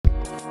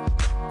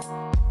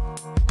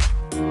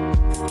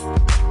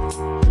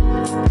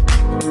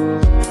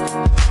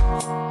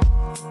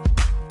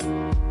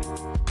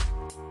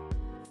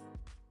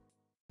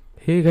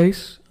Hey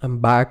guys, I'm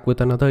back with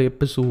another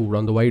episode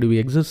on the Why Do We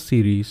Exist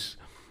series.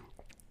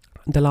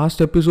 The last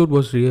episode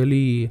was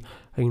really,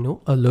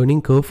 a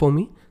learning curve for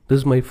me. This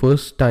is my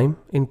first time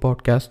in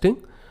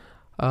podcasting.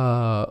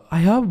 I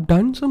have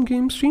done some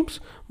game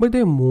streams, but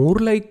they're more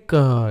like,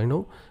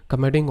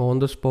 commenting on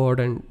the spot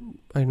and,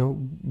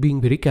 being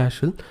very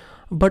casual.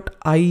 But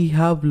I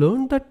have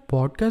learned that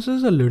podcast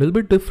is a little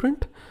bit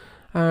different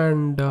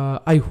and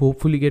I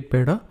hopefully get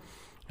better.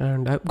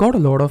 And I've got a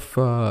lot of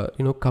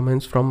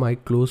comments from my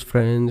close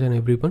friends and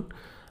everyone.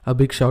 A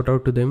big shout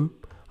out to them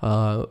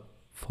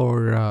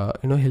for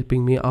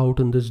helping me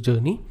out in this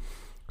journey.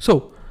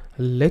 So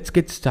let's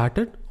get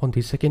started on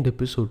the second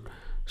episode.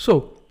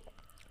 So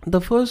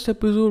the first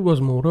episode was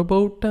more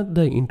about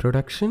the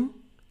introduction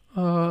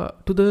to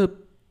the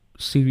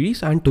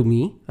series and to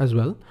me as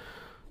well.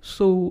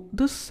 So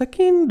the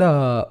second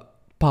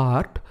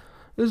part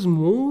is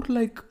more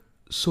like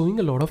sowing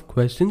a lot of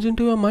questions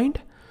into your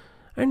mind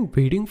and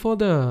waiting for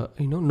the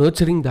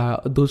nurturing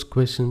those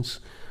questions,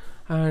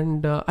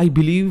 and I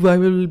believe I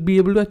will be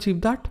able to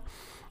achieve that.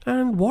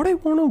 And what I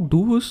want to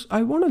do is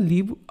I want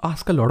to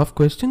ask a lot of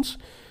questions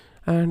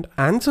and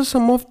answer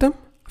some of them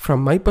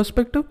from my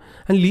perspective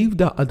and leave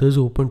the others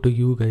open to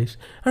you guys.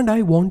 And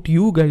I want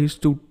you guys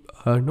to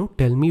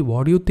tell me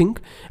what you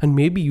think, and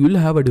maybe you'll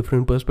have a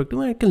different perspective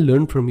and I can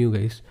learn from you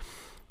guys.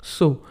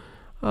 So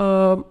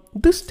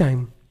this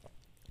time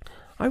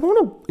I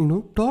want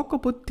to, talk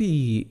about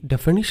the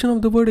definition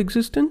of the word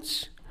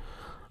existence,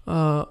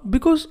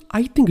 because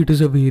I think it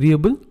is a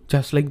variable,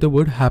 just like the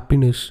word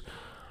happiness.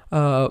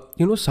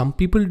 Some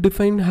people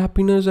define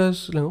happiness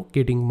as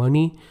getting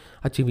money,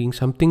 achieving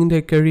something in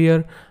their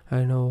career,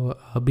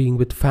 being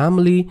with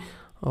family,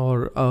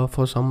 or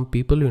for some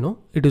people,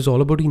 it is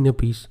all about inner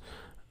peace.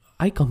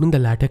 I come in the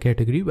latter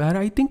category where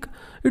I think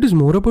it is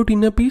more about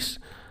inner peace,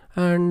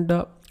 and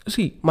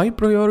see, my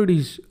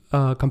priorities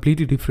are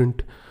completely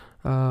different.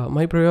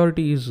 My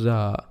priority is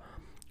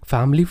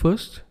family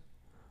first,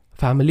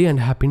 family and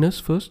happiness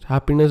first.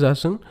 Happiness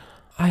as in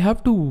I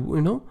have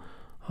to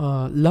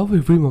love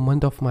every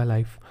moment of my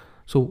life.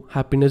 So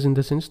happiness in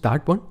the sense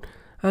that one.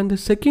 And the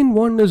second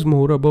one is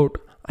more about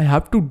I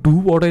have to do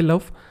what I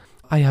love.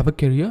 I have a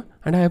career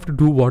and I have to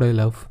do what I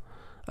love,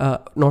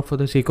 not for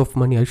the sake of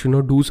money. I should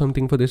not do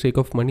something for the sake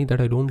of money that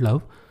I don't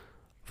love.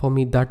 For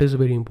me, that is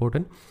very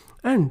important.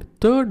 And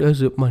third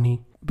is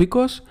money,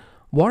 because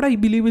what I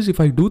believe is if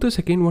I do the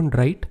second one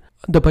right,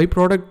 the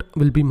byproduct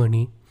will be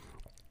money.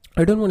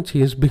 I don't want to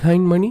chase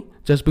behind money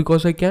just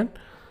because I can.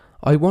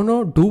 I want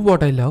to do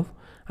what I love,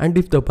 and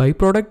if the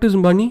byproduct is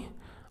money,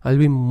 I'll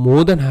be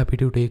more than happy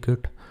to take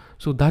it.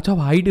 So that's how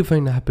I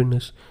define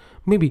happiness.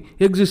 Maybe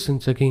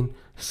existence again.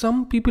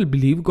 Some people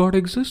believe God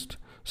exists.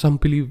 Some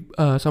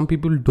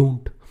people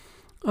don't.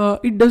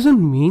 It doesn't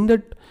mean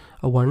that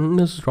one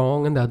is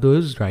wrong and the other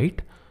is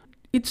right.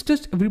 It's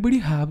just everybody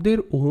have their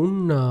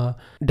own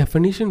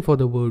definition for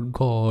the word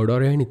God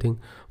or anything.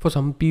 For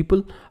some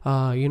people,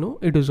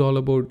 it is all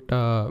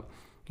about,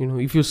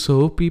 if you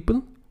serve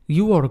people,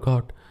 you are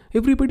God.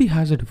 Everybody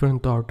has a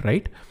different thought,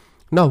 right?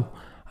 Now,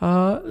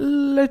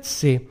 let's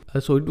say,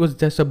 so it was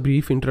just a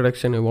brief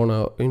introduction I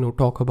want to,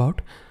 talk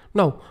about.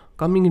 Now,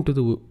 coming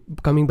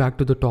back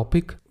to the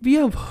topic, we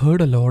have heard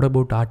a lot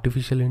about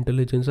artificial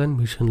intelligence and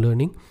machine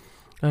learning,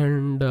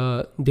 and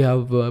they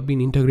have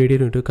been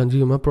integrated into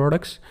consumer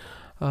products.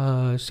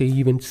 Say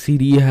even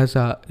Siri is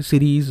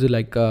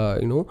like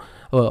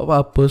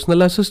a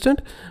personal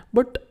assistant,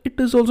 but it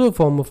is also a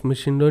form of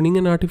machine learning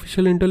and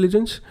artificial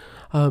intelligence,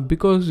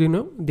 because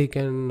they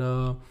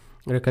can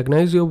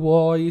recognize your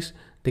voice,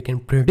 they can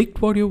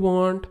predict what you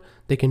want,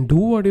 they can do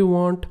what you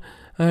want.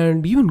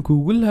 And even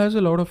Google has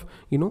a lot of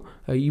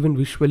even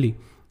visually,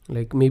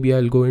 like maybe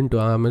I'll go into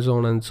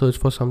Amazon and search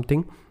for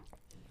something,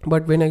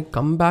 but when I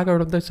come back out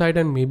of the site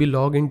and maybe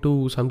log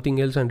into something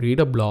else and read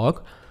a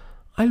blog,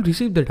 I'll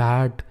receive that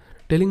ad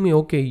telling me,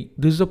 okay,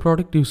 this is the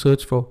product you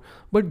search for,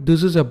 but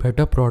this is a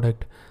better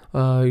product.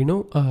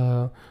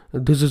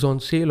 This is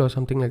on sale or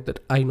something like that.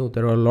 I know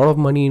there are a lot of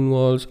money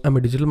involved. I'm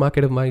a digital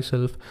marketer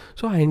myself,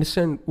 so I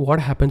understand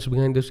what happens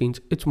behind the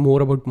scenes. It's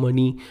more about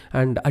money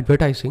and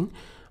advertising.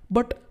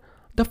 But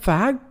the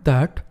fact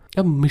that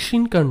a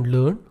machine can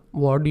learn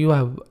what you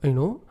have,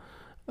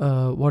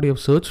 what you have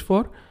searched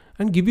for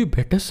and give you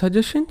better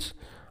suggestions,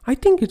 I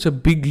think it's a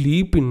big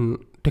leap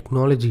in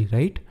technology,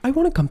 right? I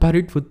want to compare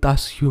it with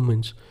us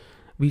humans.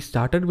 We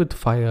started with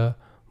fire,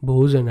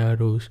 bows and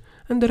arrows,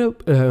 and there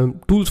are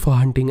tools for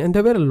hunting, and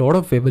there were a lot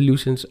of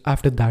evolutions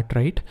after that,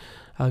 right?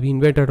 We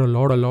invented a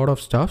lot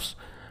of stuffs,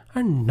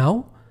 and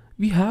now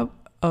we have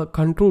total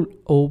control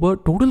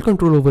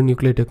over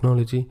nuclear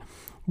technology,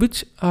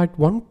 which at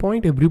one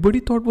point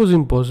everybody thought was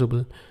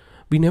impossible.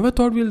 We never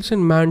thought we'll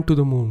send man to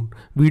the moon.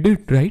 We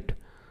did, right?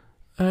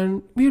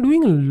 And we are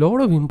doing a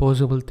lot of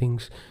impossible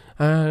things.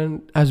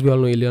 And as we all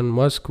know, Elon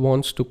Musk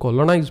wants to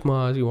colonize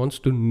Mars. He wants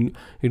to,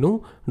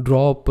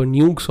 drop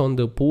nukes on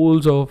the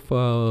poles of,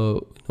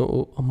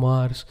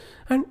 Mars.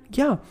 And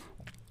yeah,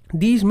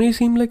 these may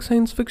seem like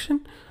science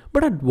fiction,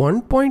 but at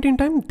one point in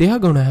time, they are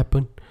going to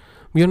happen.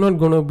 We are not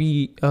gonna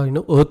be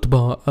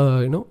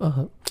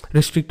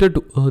restricted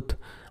to Earth.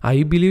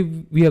 I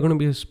believe we are gonna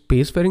be a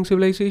spacefaring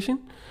civilization.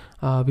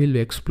 We'll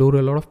explore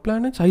a lot of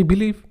planets. I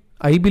believe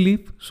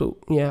so.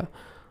 Yeah,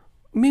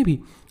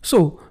 maybe.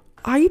 So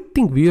I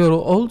think we are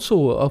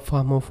also a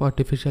form of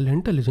artificial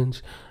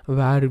intelligence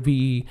where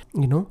we,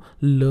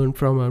 learn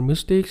from our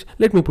mistakes.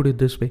 Let me put it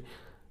this way.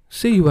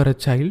 Say you are a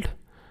child,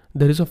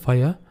 there is a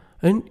fire,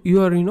 and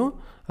you are,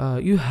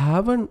 you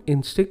have an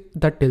instinct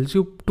that tells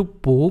you to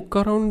poke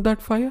around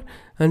that fire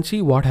and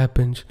see what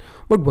happens.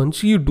 But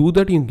once you do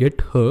that, you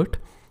get hurt.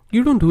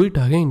 You don't do it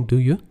again, do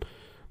you?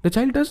 The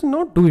child does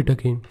not do it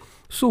again.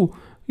 So,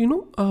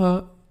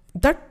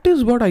 that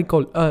is what I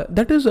call,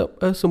 that is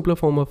a simpler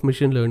form of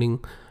machine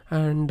learning.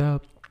 And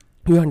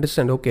you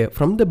understand, okay,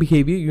 from the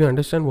behavior, you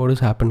understand what is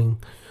happening,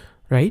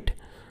 right?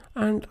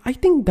 And I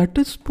think that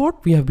is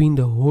what we have been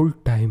the whole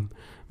time.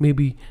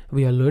 Maybe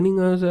we are learning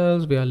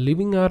ourselves, we are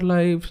living our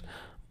lives,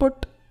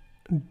 but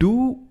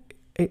do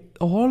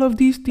all of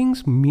these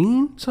things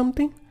mean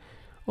something?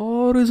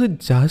 Or is it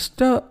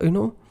just uh,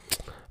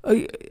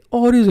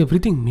 or is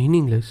everything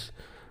meaningless?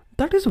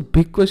 That is a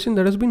big question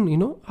that has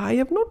been, I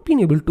have not been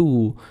able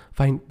to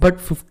find. But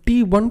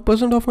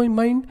 51% of my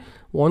mind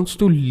wants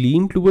to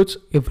lean towards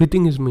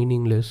everything is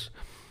meaningless.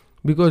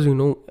 Because,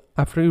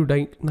 after you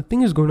die,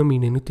 nothing is going to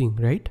mean anything,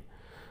 right?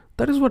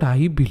 That is what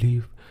I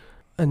believe.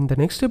 And the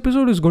next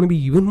episode is going to be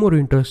even more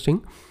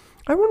interesting.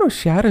 I want to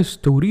share a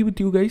story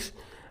with you guys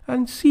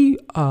and see,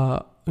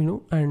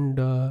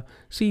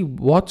 see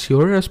what's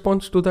your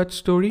response to that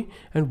story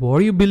and what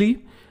do you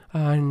believe.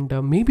 And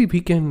maybe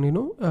we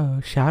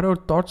can, share our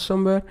thoughts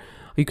somewhere.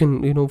 You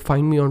can,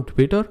 find me on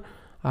Twitter.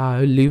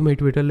 I'll leave my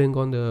Twitter link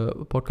on the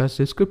podcast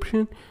description.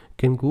 You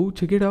can go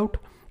check it out.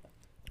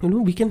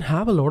 We can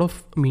have a lot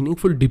of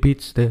meaningful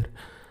debates there.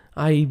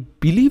 I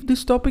believe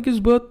this topic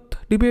is worth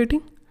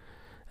debating,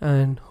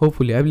 and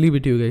hopefully I will leave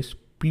it to you guys.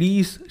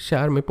 Please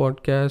share my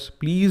podcast,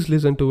 please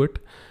listen to it,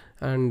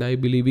 and I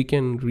believe we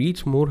can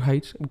reach more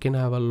heights. We can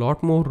have a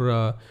lot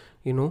more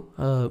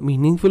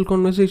meaningful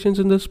conversations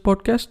in this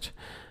podcast.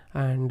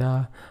 And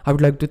I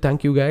would like to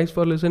thank you guys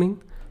for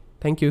listening.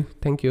 Thank you.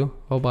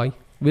 Bye bye.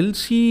 We'll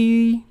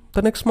see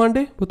the next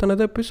Monday with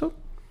another episode.